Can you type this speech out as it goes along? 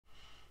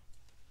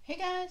Hey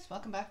guys,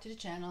 welcome back to the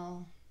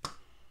channel.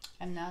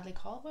 I'm Natalie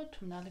Colwood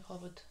from Natalie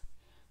Colwood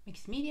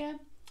Mixed Media,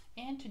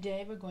 and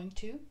today we're going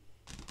to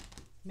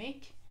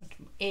make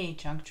a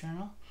junk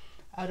journal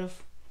out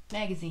of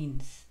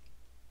magazines,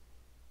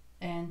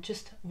 and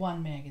just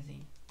one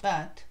magazine,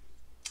 but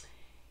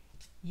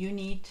you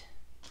need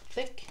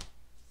thick,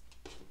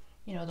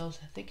 those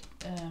thick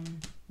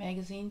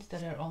magazines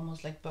that are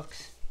almost like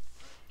books.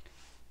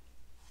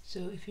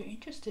 So if you're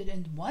interested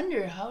and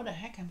wonder how the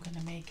heck I'm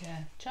gonna make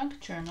a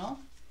junk journal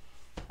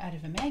out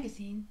of a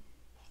magazine,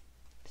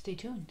 stay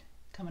tuned.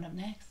 Coming up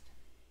next.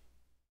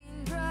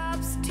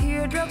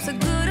 Teardrops, a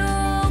good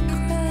old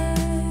cry.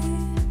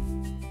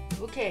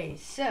 Okay,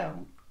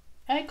 so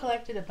I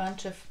collected a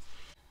bunch of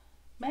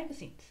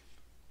magazines.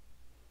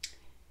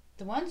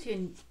 The ones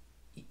you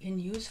can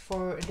use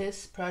for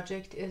this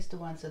project is the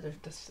ones that are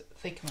the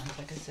thick ones,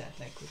 like I said,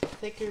 like with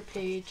thicker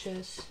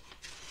pages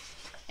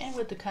and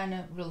with the kind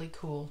of really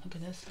cool, look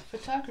at this,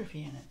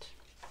 photography in it.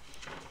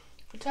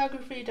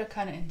 Photography that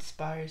kind of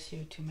inspires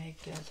you to make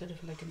sort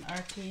of like an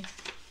arty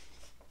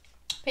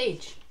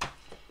page.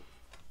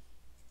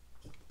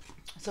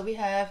 So we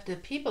have the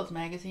People's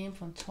Magazine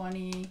from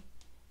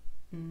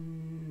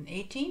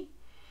 2018.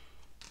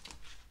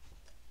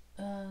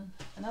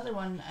 Another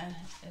one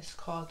is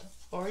called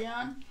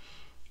Orion.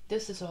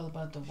 This is all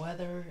about the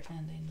weather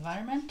and the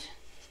environment.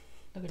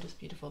 Look at this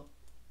beautiful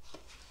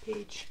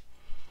page.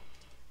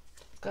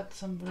 It's got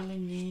some really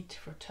neat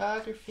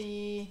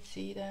photography.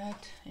 See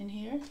that in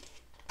here?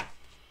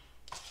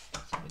 So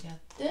we got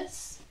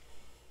this.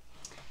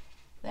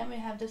 Then we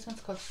have this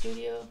one's called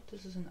Studio.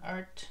 This is an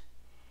art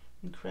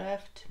and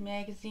craft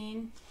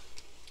magazine.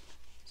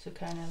 So it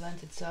kind of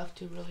lends itself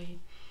to really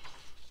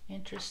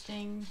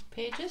interesting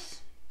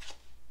pages.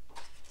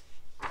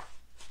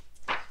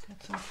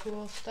 Got some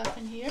cool stuff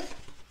in here.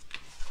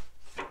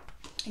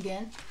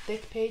 Again,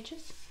 thick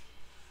pages.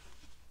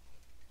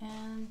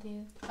 And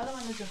the other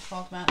one is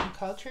called Mountain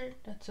Culture.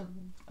 That's a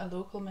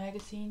local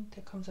magazine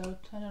that comes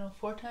out, I don't know,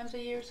 4 times a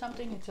year or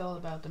something. It's all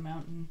about the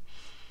mountain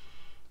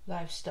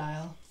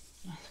lifestyle.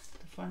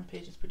 The front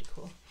page is pretty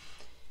cool.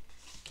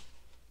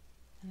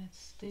 And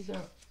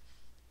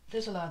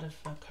there's a lot of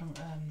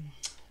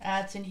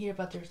ads in here,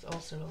 but there's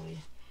also really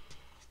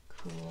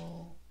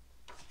cool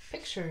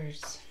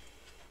pictures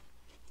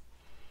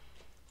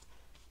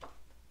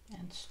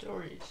and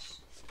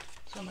stories.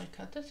 Somebody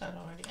cut this out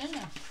already. Oh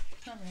no,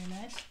 it's not very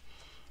nice.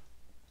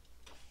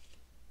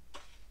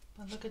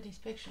 But look at these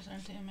pictures,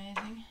 aren't they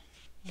amazing?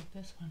 Like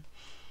this one.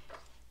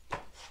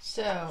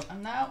 So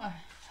now I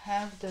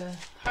have the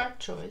hard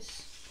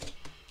choice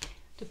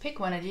to pick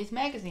one of these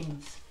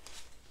magazines.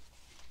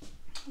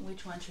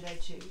 Which one should I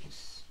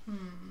choose?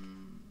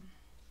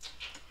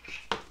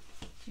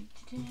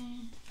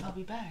 I'll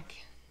be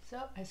back.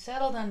 So I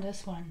settled on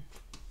this one.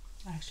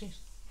 Actually,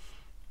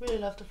 really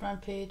love the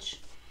front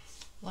page.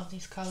 Love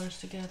these colors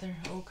together,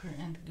 ochre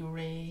and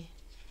gray,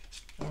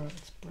 or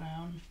it's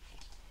brown.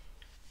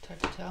 It's hard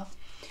to tell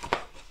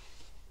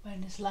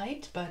when it's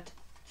light, but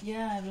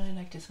yeah, I really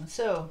like this one.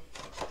 So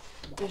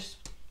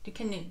you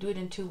can do it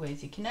in 2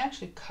 ways. You can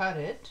actually cut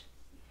it,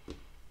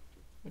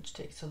 which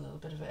takes a little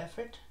bit of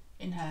effort,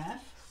 in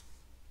half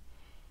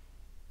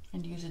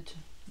and use it.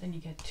 Then you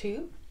get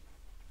 2,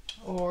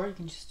 or you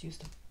can just use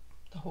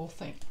the whole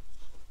thing,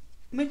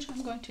 which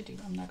I'm going to do.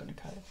 I'm not going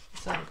to cut it. I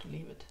decided to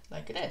leave it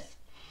like it is.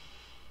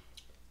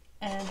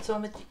 And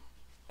so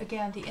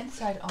again, the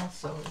inside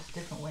also is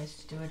different ways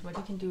to do it. What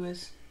you can do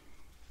is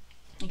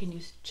you can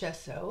use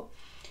gesso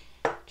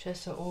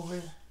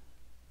over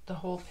the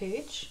whole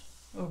page,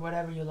 or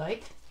whatever you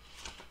like,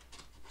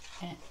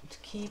 and to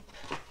keep,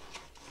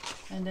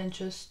 and then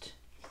just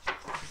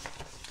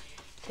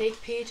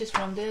take pages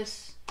from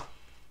this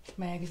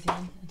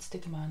magazine and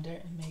stick them on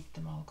there and make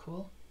them all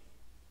cool.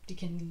 You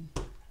can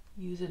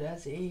use it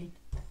as a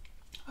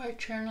art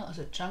journal, as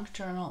a junk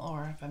journal,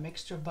 or a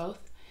mixture of both,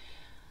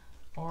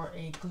 or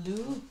a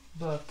glue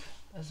book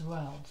as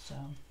well.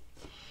 So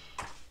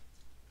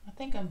I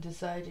think I'm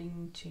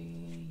deciding to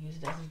use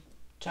it as a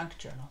junk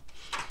journal.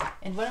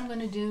 And what I'm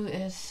going to do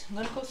is I'm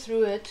going to go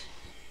through it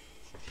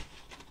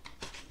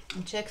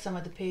and check some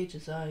of the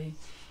pages I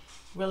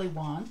really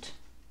want.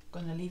 I'm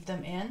going to leave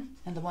them in,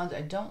 and the ones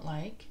I don't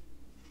like,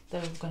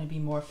 they're going to be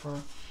more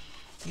for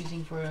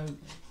using for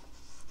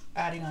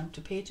adding on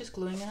to pages,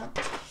 gluing them.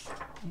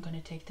 I'm going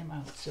to take them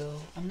out.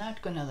 So I'm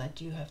not going to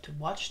let you have to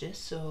watch this,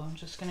 so I'm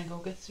just going to go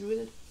get through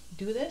it,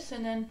 do this,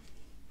 and then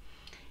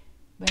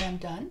when I'm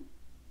done,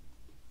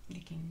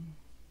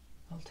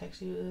 I'll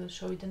text you,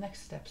 show you the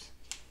next steps.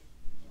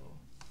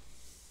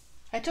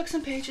 I took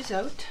some pages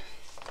out,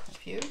 a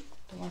few.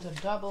 The ones are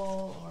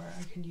double, or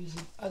I can use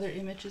other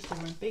images that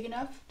weren't big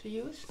enough to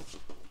use,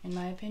 in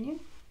my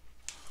opinion.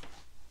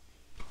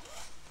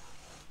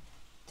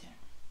 There.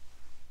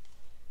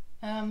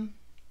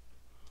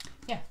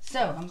 Yeah,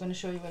 so I'm going to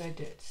show you what I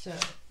did. So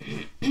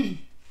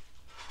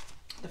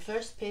the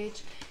first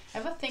page,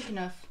 I was thinking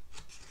of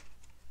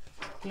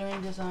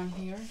gluing this on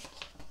here,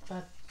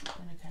 but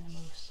then it kind of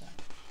moves. So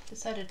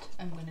decided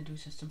I'm going to do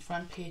just some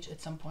front page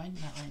at some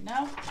point, not right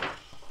now.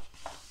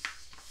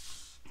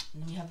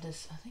 And we have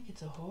this, I think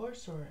it's a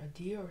horse or a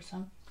deer or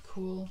some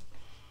cool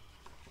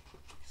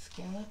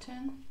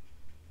skeleton.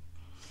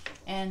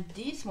 And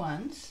these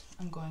ones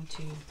I'm going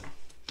to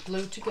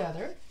glue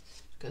together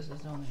because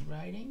there's only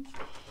writing.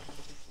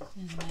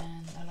 And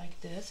then I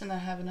like this, and I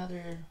have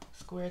another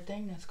square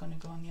thing that's going to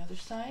go on the other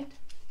side.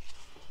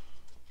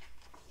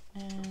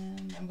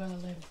 And I'm going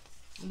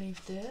to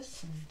leave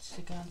this and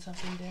stick on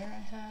something there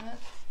I have.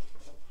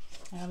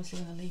 I'm obviously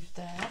going to leave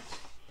that.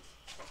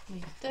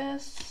 Leave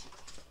this.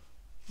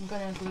 I'm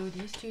going to glue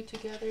these two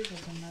together because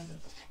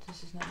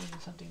this is not even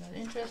something that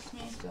interests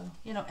me. So,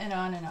 you know, and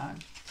on and on.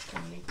 I'm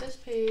going to leave this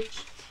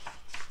page.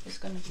 It's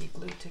going to be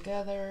glued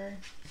together.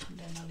 And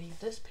then I'll leave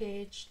this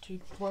page to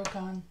work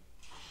on.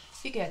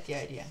 You get the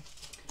idea.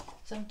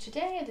 So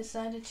today I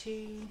decided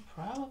to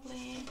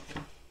probably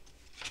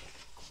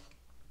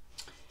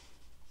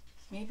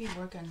maybe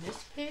work on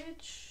this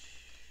page.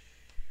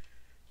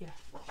 Yeah,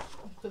 I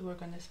could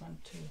work on this one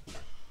too.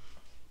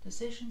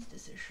 Decisions.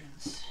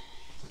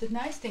 The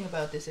nice thing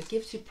about this, it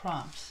gives you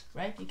prompts,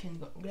 right? You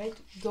can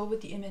go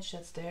with the image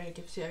that's there. It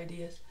gives you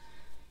ideas.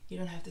 You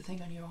don't have to think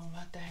on your own,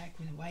 what the heck,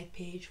 with a white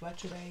page, what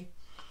should I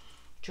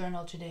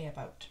journal today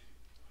about?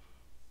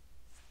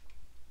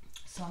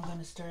 So I'm going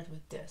to start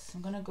with this.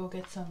 I'm going to go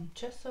get some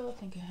gesso. I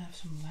think I have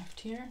some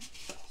left here.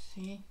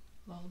 See,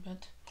 a little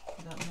bit.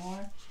 I got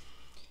more.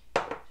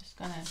 Just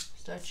going to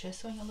start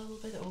gessoing a little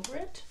bit over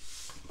it.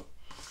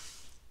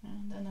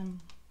 And then I'm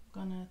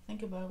going to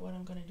think about what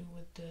I'm going to do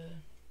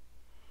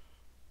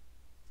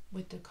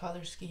with the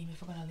color scheme.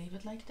 If I'm going to leave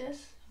it like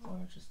this or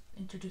just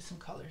introduce some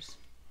colors.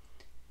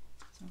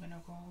 So I'm going to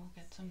go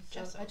get some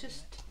gesso. I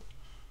just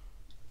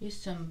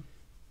used some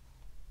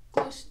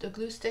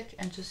glue stick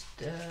and just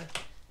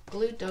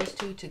glued those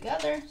two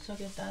together, so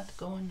get that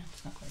going.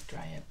 It's not quite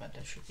dry yet, but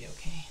that should be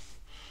okay.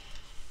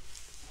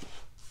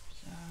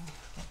 So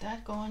get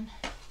that going.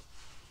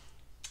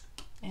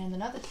 And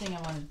another thing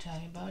I wanted to tell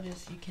you about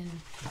is you can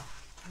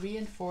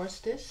reinforce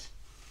this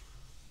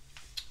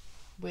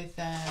with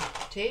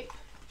tape.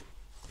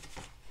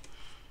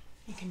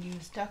 You can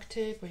use duct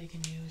tape, or you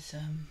can use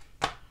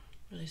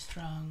really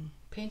strong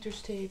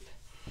painter's tape,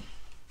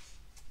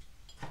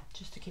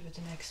 just to give it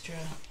an extra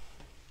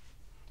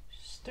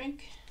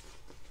strength.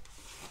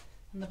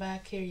 On the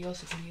back here, you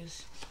also can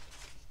use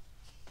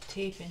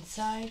tape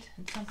inside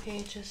in some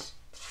pages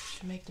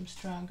to make them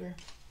stronger.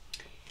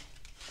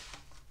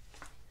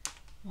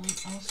 I'm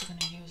also going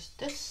to use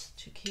this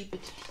to keep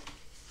it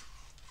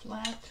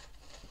flat.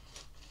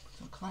 Put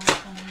some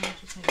clamps on here,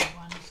 just maybe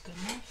one is good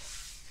enough.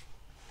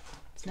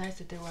 It's nice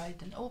that they're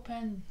wide and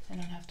open. I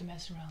don't have to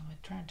mess around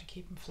with trying to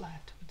keep them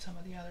flat with some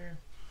of the other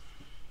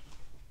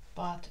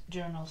bought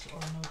journals or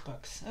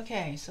notebooks.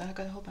 Okay, so I've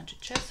got a whole bunch of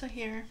gesso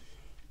here.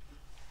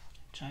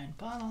 Giant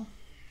bottle.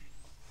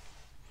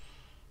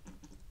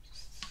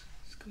 Just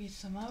squeeze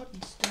some out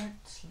and start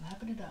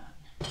slapping it on.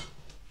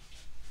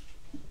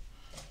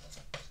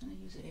 I'm going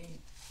to use a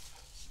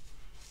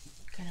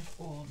kind of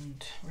old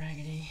and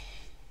raggedy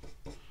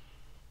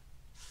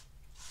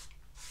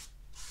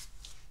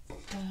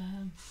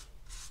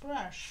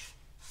brush.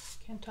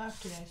 Can't talk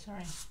today,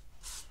 sorry.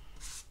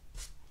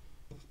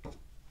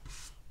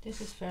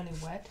 This is fairly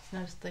wet. It's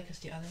not as thick as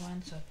the other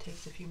one, so it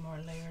takes a few more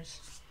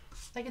layers.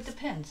 Like, it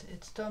depends.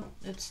 It's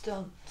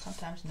still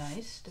sometimes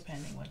nice,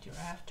 depending what you're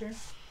after,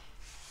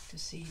 to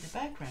see the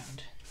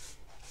background.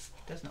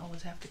 It doesn't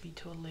always have to be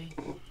totally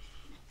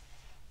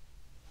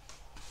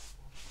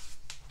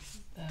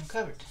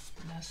covered.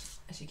 And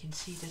as you can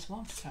see, this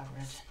won't cover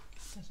it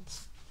because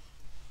it's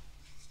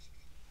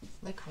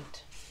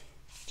liquid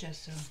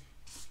gesso,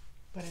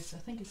 but I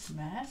think it's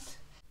matte.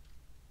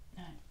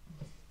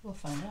 We'll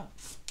find out.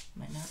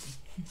 Might not be.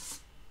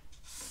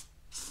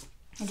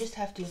 I just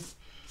have to use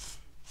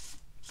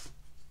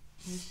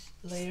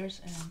layers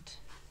and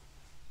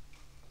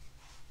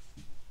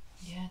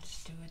yeah,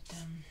 just do it.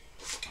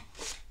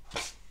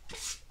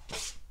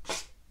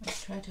 I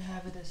try to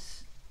have it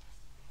as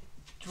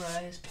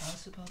dry as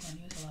possible.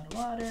 Don't use a lot of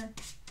water.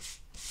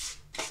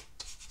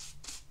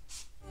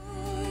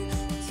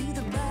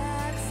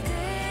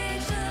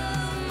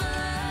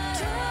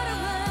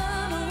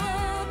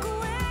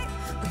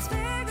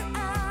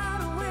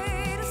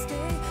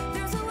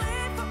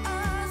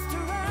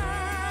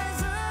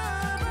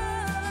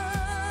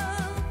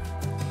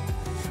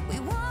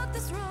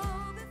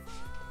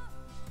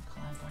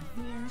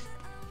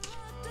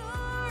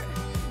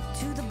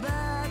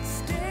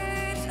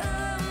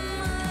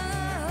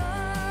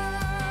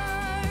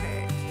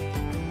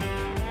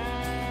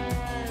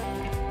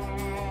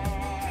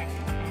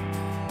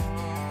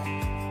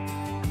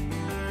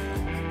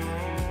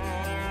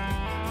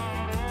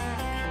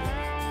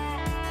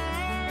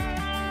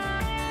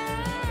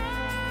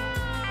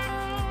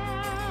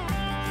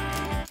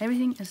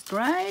 Everything is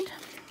dried.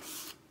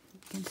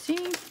 You can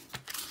see.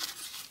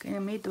 Okay, I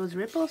made those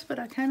ripples, but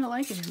I kind of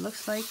like it. It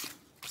looks like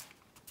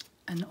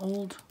an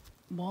old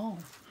wall,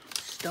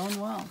 stone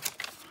wall.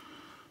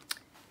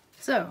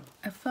 So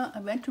I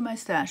went to my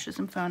stashes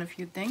and found a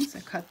few things. I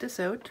cut this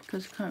out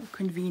because it's kind of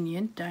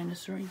convenient.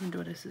 Dinosaur, even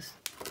though this is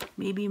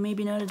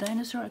Maybe not a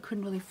dinosaur. I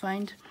couldn't really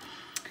find.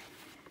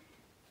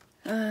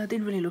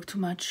 Didn't really look too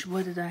much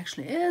what it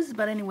actually is,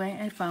 but anyway,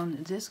 I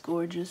found this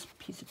gorgeous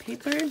piece of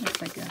paper.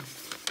 It's like a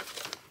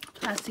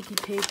plasticky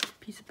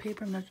piece of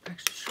paper. I'm not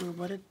actually sure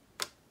what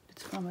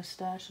it's from, a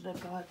stash that I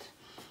bought.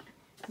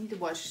 I need to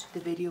watch the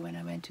video when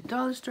I went to the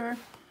dollar store.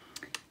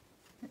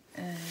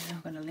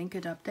 I'm gonna link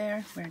it up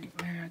there where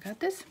I got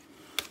this.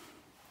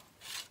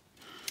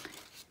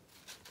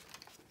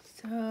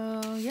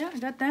 So yeah, I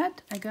got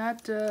that. I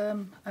got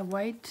a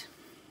white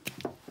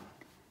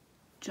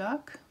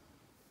chalk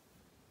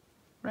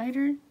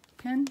writer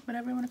pen,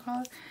 whatever you want to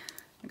call it.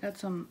 I got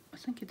some, I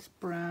think it's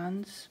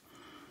bronze,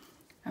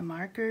 a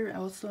marker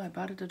also. I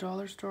bought it at the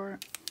dollar store,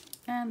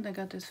 and I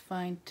got this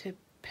fine tip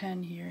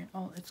pen here.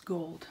 Oh, it's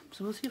gold.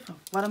 So we'll see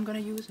what I'm gonna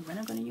use and when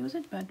I'm gonna use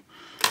it. But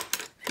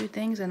a few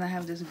things, and I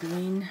have this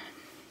green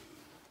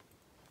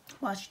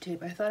washi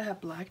tape. I thought I had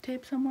black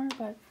tape somewhere,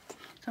 but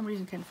for some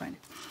reason can't find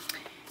it.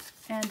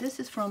 And this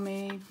is from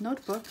a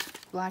notebook,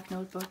 black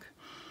notebook,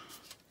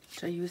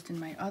 which I used in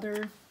my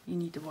other. You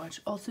need to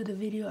watch also the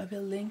video. I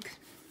will link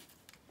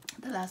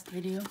the last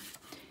video.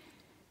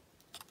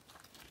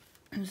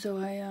 And so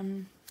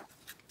I'm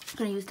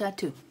gonna use that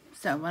too.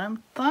 So what I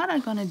thought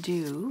I'm gonna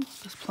do,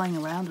 just playing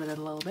around with it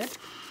a little bit,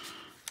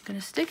 I'm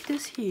gonna stick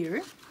this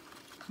here.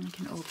 You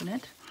can open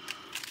it.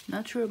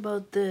 Not sure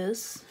about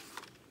this.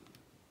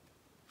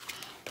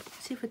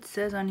 Let's see if it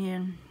says on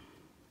here.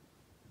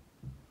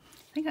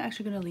 I think I'm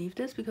actually gonna leave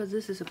this because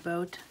this is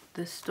about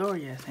the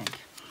story, I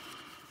think.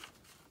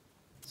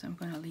 So I'm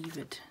gonna leave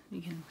it.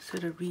 You can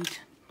sort of read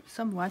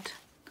somewhat.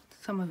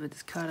 Some of it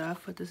is cut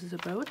off what this is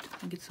about. I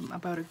think it's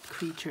about a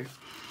creature.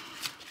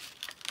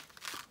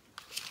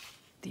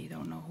 You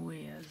don't know who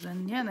he is.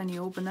 And yeah, then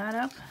you open that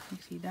up. You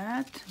see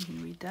that. You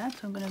can read that.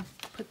 So I'm gonna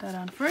put that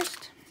on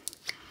first.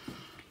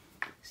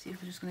 See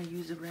if I'm just gonna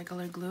use a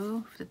regular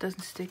glue. If it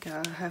doesn't stick,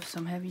 I'll have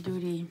some heavy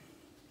duty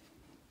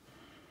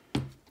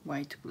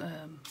white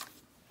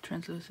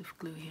translucent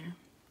glue here.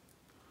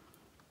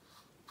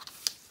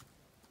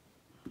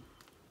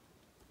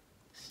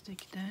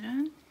 Stick that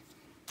on.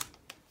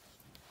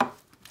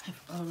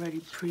 I've already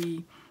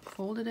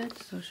pre-folded it,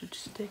 so it should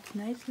stick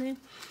nicely.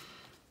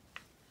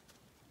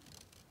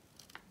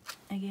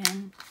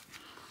 Again,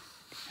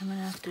 I'm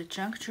gonna have the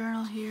junk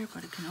journal here,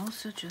 but it can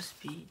also just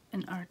be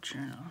an art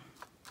journal.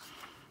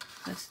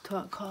 Let's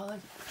call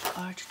it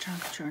art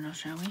junk journal,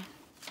 shall we?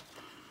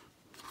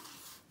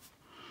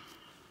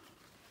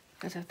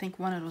 Because I think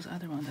one of those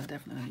other ones I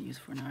definitely gonna use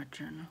for an art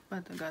journal.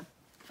 But I got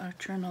art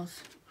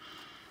journals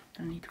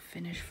I need to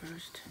finish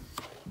first.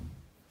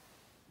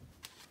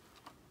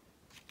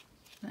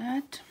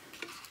 That.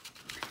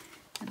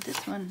 And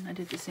this one, I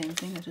did the same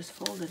thing. I just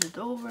folded it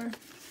over.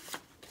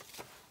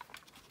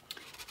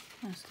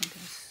 I just think I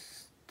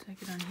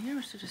stick it on here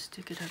or should I just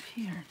stick it up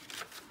here?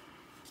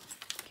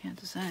 Can't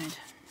decide.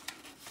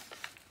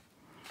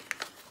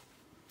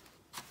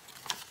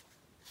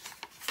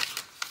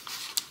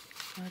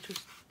 So I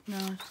just, no,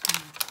 it's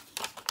gonna,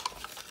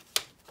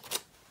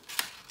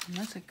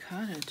 unless I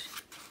cut it.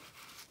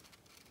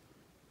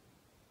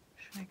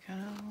 Should I cut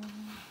it all?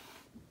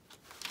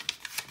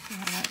 See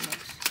how that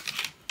looks.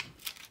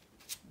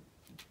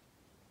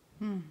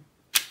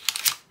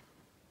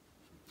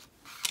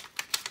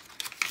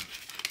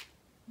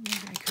 Maybe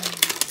I cut it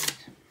a little bit.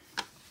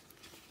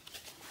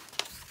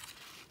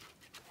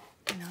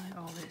 You know, I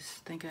always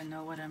think I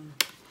know what I'm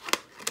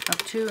up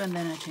to and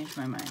then I change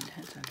my mind.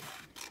 It's okay.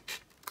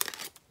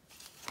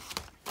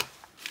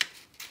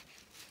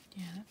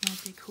 Yeah, that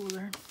might be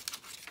cooler.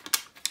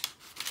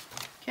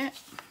 Okay,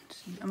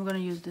 I'm gonna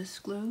use this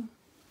glue,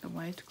 the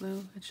white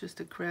glue. It's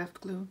just a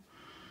craft glue.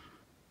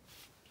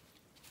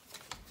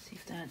 See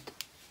if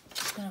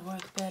that's gonna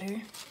work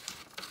better.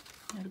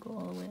 Gotta go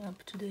all the way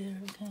up to there,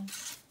 okay.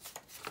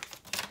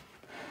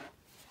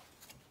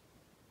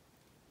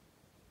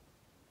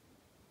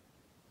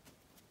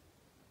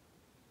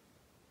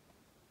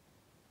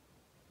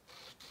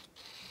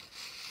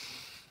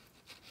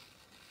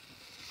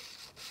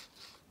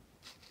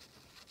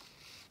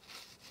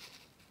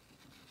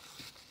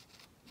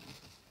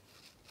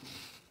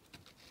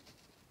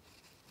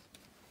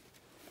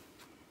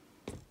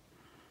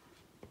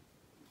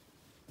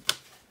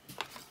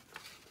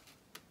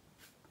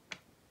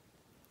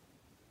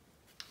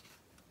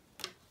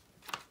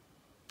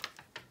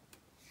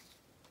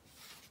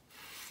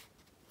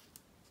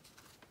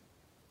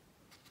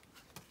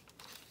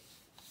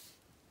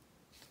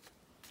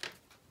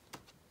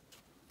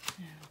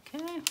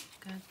 Okay,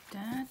 got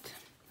that.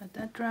 Let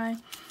that dry.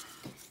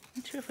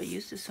 Not sure if I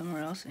used this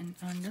somewhere else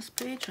on this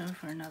page or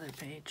for another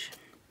page.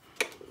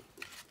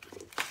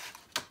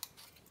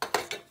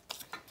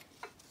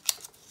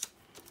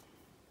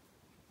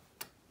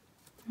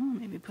 Oh,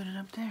 maybe put it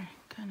up there.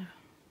 Kind of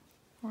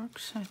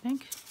works, I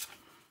think.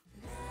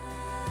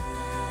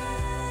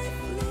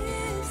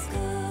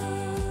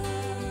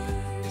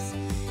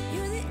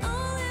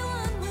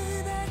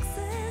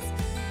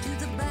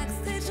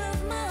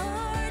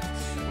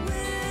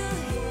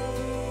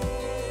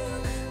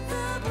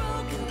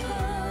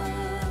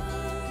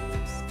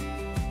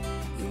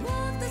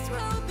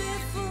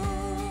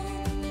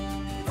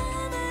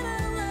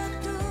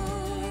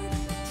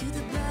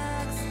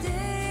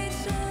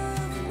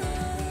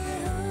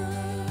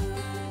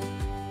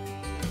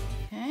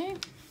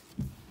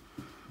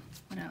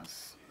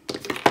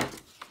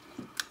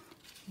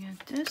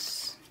 Get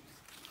this.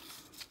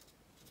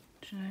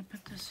 Should I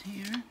put this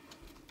here?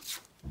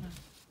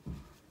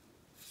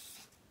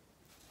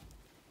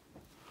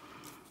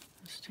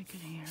 Let's stick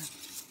it here.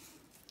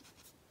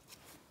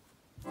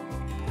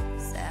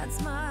 Sad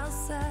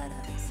smiles, sad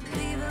eyes,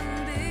 leave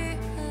them behind.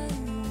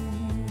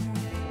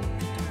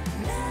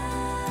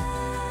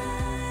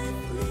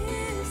 Life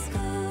leaves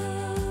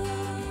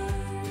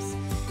scars.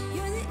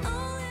 You're the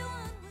only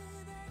one with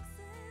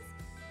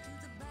access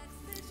to the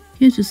backstage.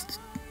 Yeah, just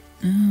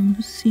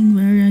seeing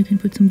where I can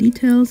put some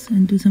details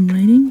and do some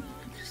writing.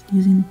 Just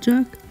using the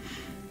chalk,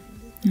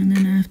 and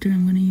then after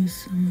I'm going to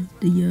use some of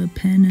the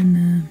pen and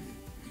the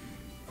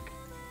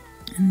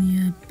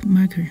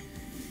marker.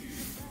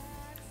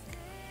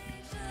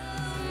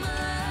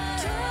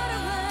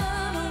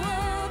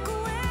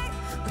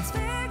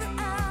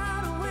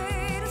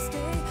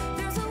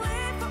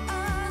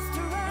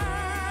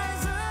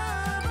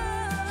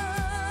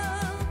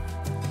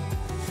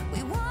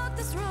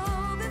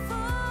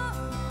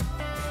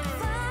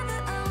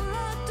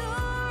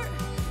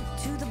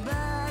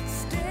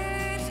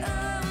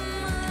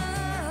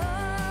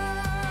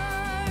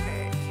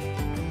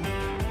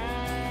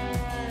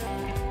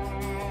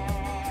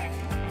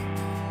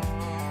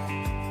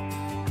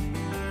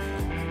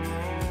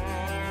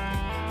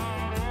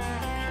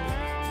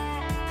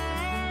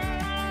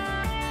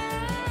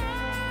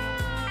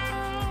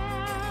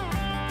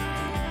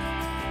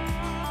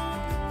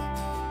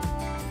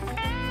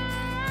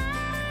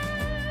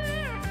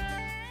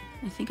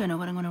 I think I know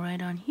what I'm going to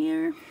write on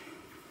here.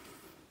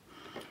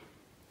 I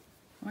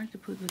wanted to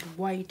put with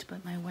white,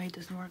 but my white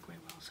doesn't work very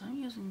well, so I'm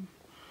using,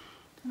 I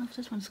don't know if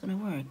this one's going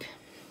to work.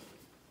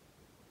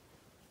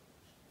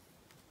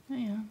 Oh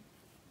yeah.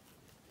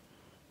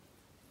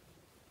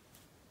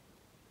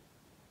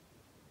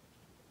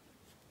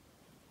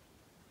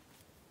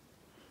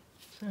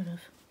 Sort of.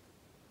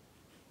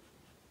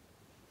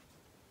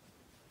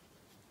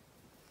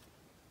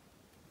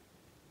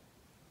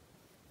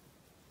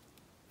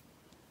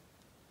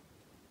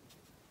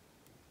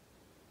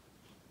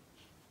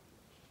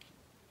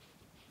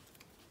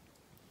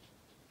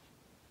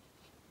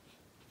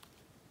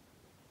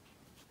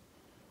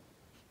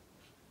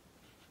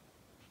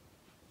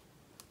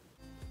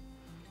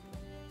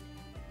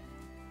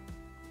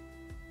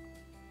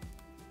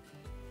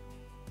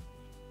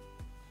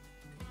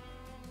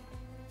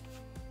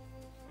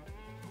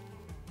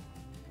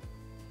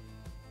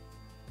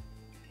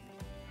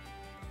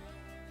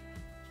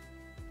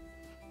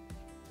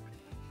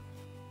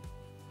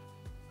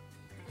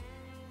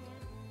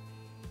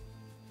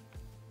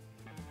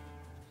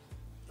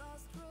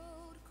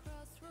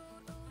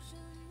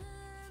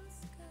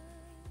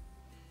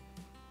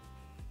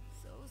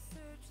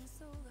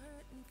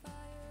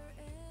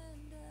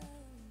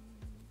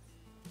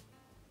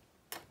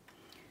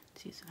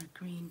 Let's use our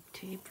green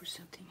tape or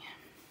something.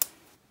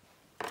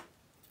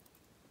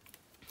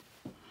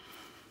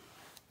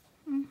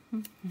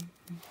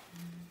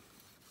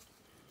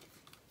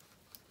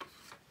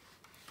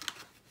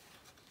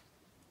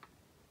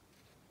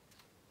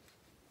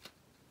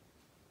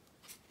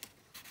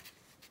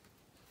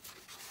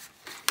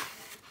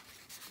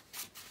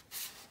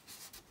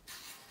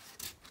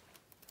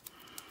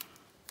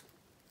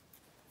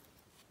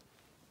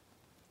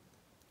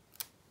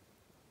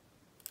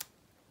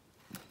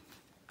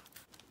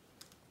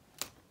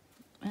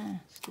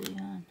 Stay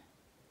on.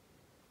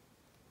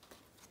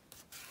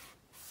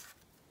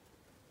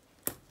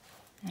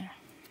 There.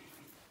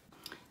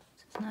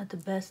 It's not the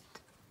best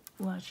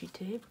washi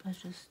tape. I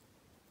just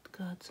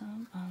got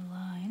some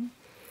online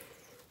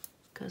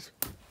because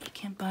you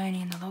can't buy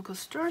any in the local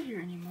store here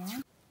anymore.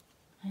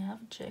 I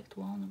haven't checked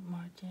Walnut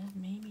Mart yet.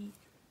 Maybe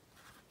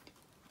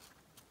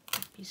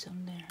there'd be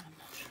some there. I'm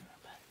not sure,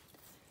 but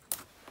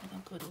I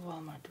don't go to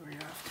Walmart very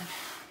often.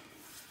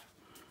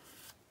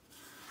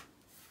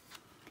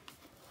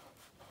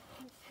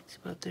 It's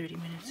about 30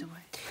 minutes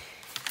away.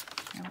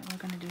 Now what we're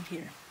gonna do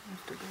here, I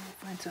have to go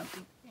find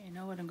something. You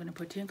know what I'm gonna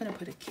put here? I'm gonna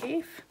put a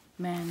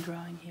caveman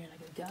drawing here,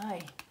 like a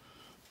guy.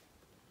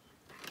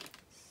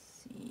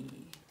 Let's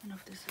see, I don't know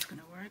if this is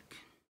gonna work.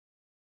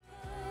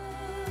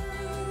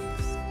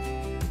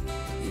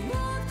 You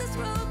walked this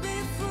road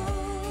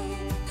before,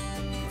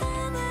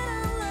 found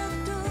that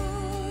unlocked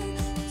door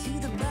to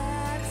the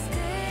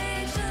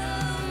backstage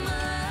of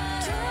my.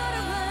 Turn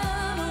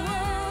around and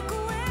walk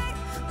away.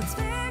 Let's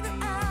figure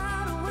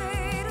out a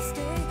way to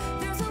stay.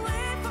 There's a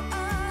way for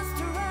us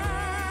to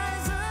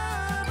rise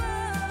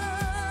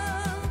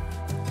above.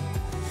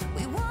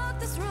 We walked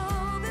this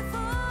road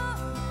before,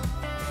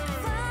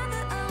 found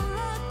that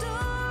unlocked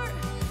door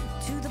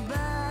to the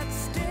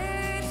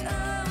backstage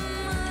of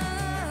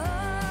my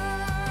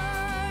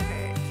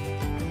heart.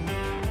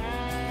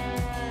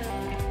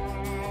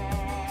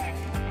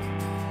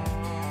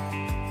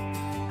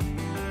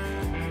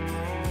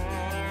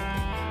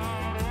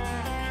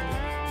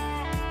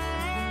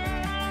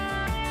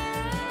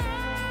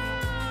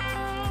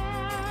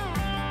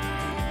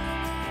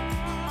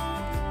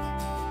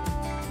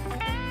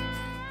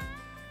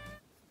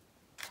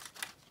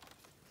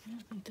 I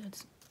think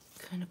that's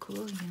kind of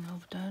cool. You can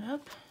open that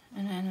up,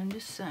 and then on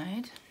this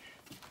side,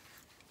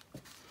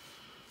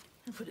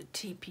 I put a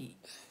TP.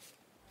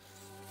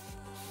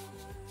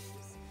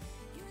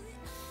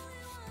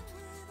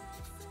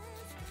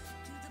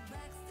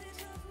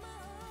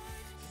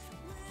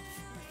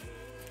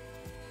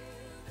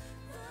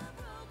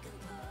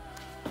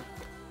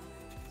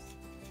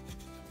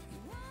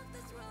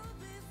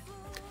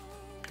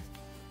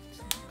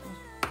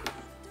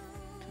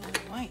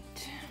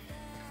 White.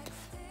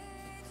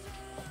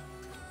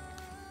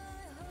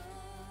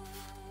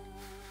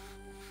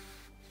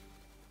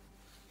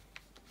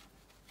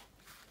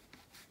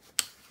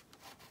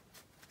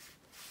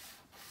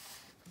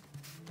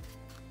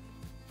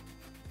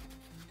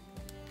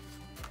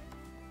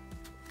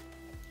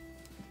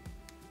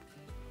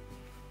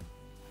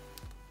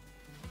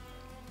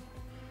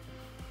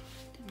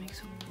 Make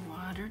some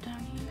water down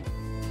here.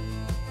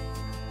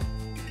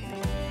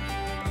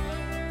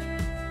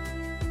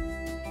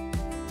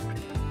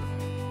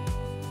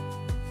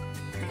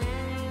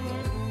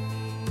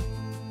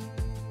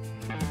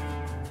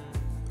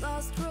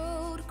 Lost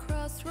road,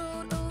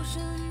 crossroad,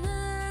 ocean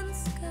and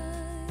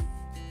sky.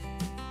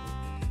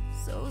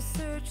 Soul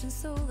searching,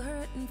 soul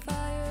hurting,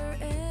 fire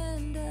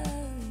and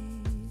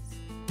ice.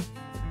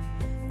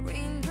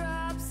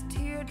 Raindrops,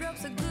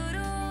 teardrops, a good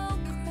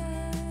old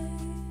cry.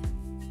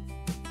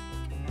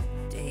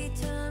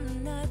 Daytime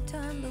and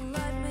nighttime, the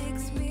light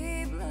makes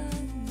me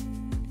blind.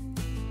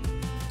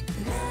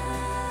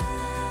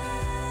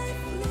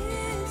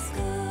 Lifeless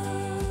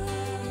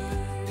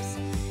scars.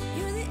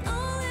 You're the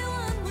only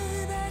one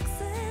with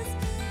access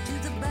to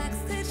the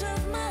backstage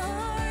of my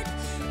heart.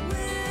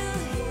 We'll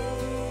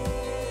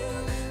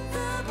heal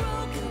the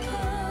broken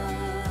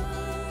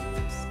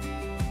parts.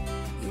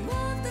 You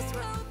walk this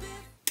road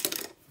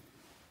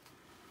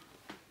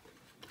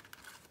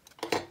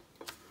I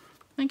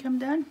think I'm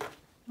done.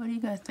 What do you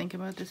guys think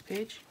about this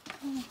page?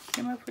 Oh,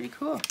 came out pretty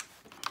cool.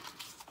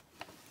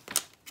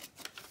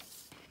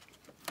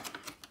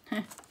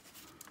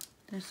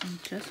 There's some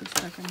gesso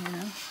stuck in here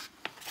now.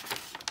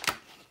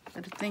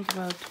 Got to think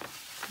about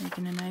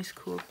making a nice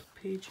cool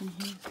page in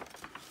here.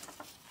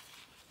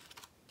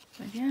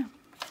 But yeah,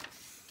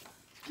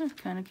 that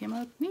kind of came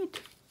out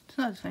neat. It's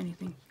not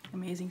anything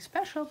amazing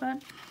special,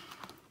 but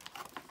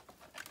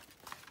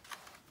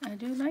I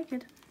do like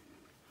it.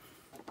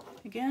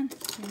 Again,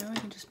 you know, you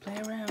can just play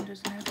around. It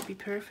doesn't have to be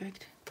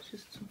perfect. It's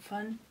just some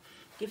fun.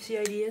 Gives you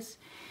ideas.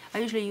 I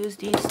usually use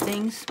these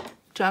things,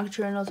 junk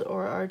journals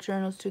or art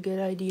journals, to get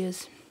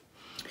ideas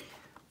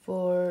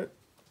for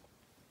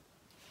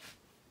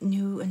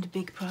new and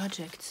big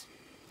projects.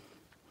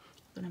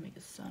 I'm gonna make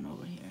a sun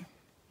over here.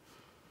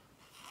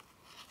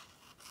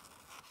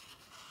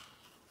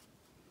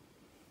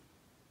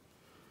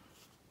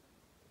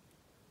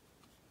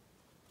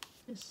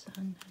 This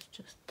sun has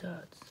just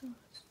dots, so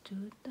let's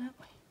do it that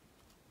way.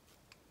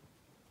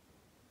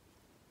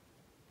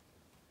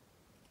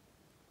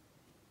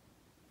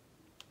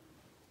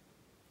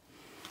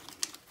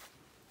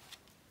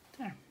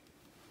 There.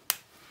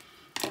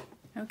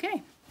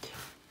 Okay.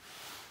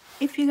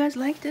 If you guys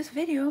like this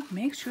video,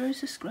 make sure to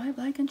subscribe,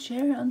 like, and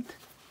share, and,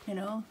 you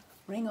know,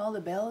 ring all the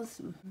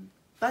bells,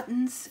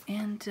 buttons,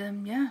 and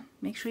yeah,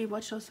 make sure you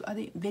watch those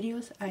other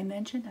videos I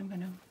mentioned. I'm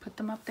gonna put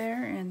them up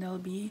there, and they'll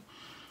be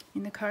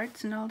in the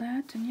cards and all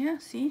that. And yeah,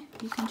 see,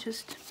 you can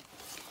just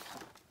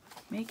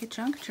make a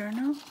junk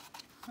journal,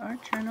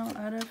 art journal,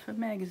 out of a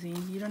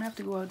magazine. You don't have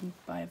to go out and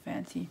buy a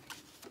fancy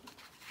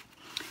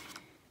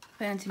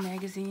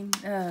magazine,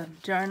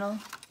 journal.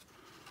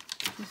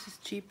 This is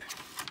cheap.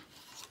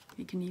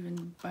 You can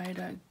even buy it,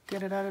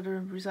 get it out of the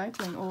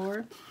recycling,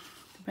 or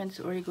depends,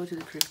 or you go to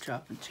the thrift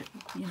shop and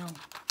you know,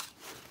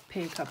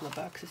 pay a couple of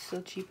bucks. It's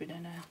still cheaper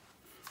than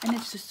and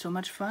it's just so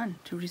much fun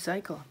to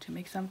recycle, to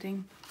make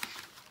something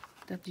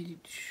that you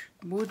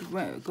would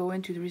go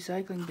into the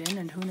recycling bin,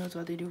 and who knows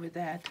what they do with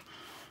that,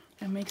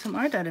 and make some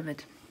art out of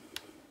it.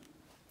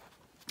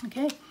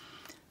 Okay,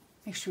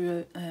 make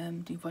sure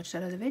you watch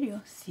that other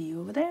video. See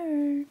you over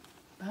there.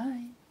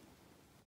 Bye.